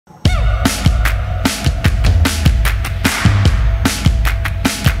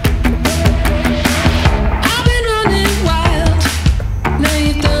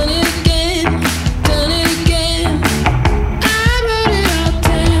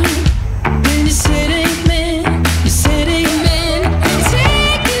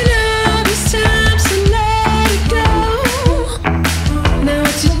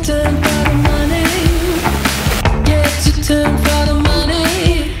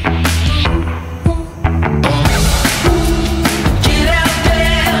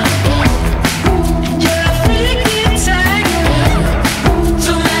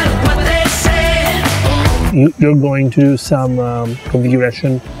you're going to do some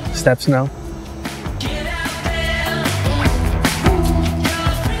configuration steps now.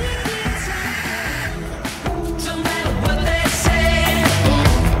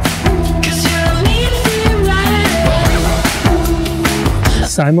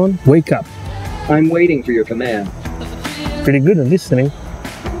 Simon, wake up. I'm waiting for your command. Pretty good at listening.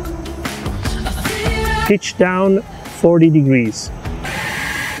 Pitch down 40 degrees.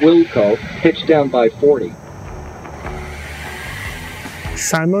 Wilco, pitch down by 40.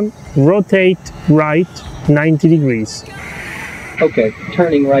 Simon, rotate right 90 degrees. Okay,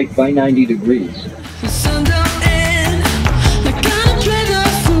 turning right by 90 degrees.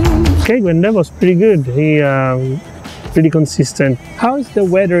 Okay, Gwen, that was pretty good. He pretty consistent. How is the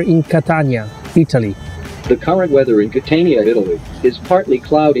weather in Catania, Italy? The current weather in Catania, Italy, is partly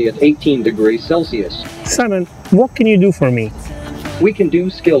cloudy at 18 degrees Celsius. Simon, what can you do for me? We can do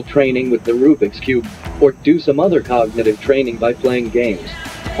skill training with the Rubik's Cube, or do some other cognitive training by playing games.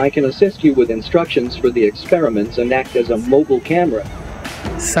 I can assist you with instructions for the experiments and act as a mobile camera.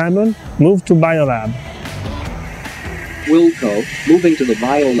 Simon, move to Biolab. Wilco, moving to the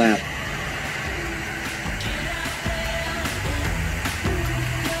Biolab.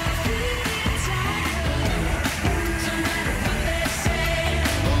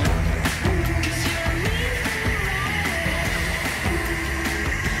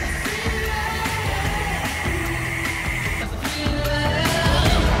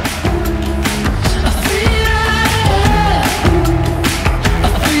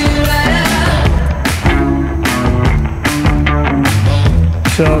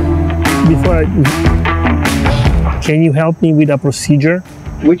 So, can you help me with a procedure?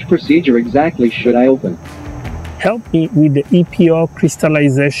 Which procedure exactly should I open? Help me with the EPO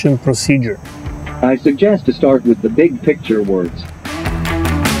crystallization procedure. I suggest to start with the big picture words.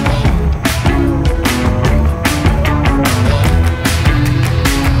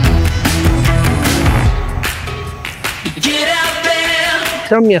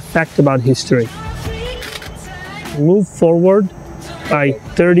 Tell me a fact about history. Move forward by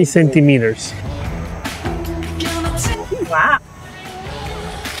 30 centimeters. Wow.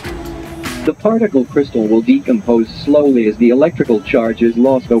 The particle crystal will decompose slowly as the electrical charge is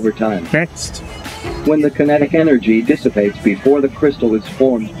lost over time. Next. When the kinetic energy dissipates before the crystal is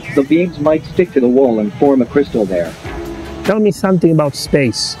formed, the beads might stick to the wall and form a crystal there. Tell me something about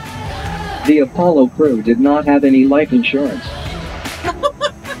space. The Apollo crew did not have any life insurance.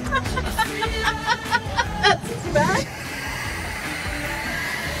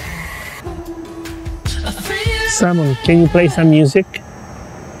 Simon, can you play some music?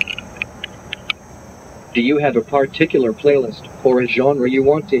 Do you have a particular playlist or a genre you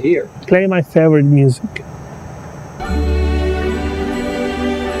want to hear? Play my favorite music.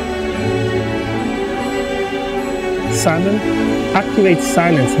 Simon, activate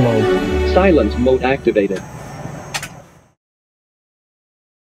silence mode. Silence mode activated.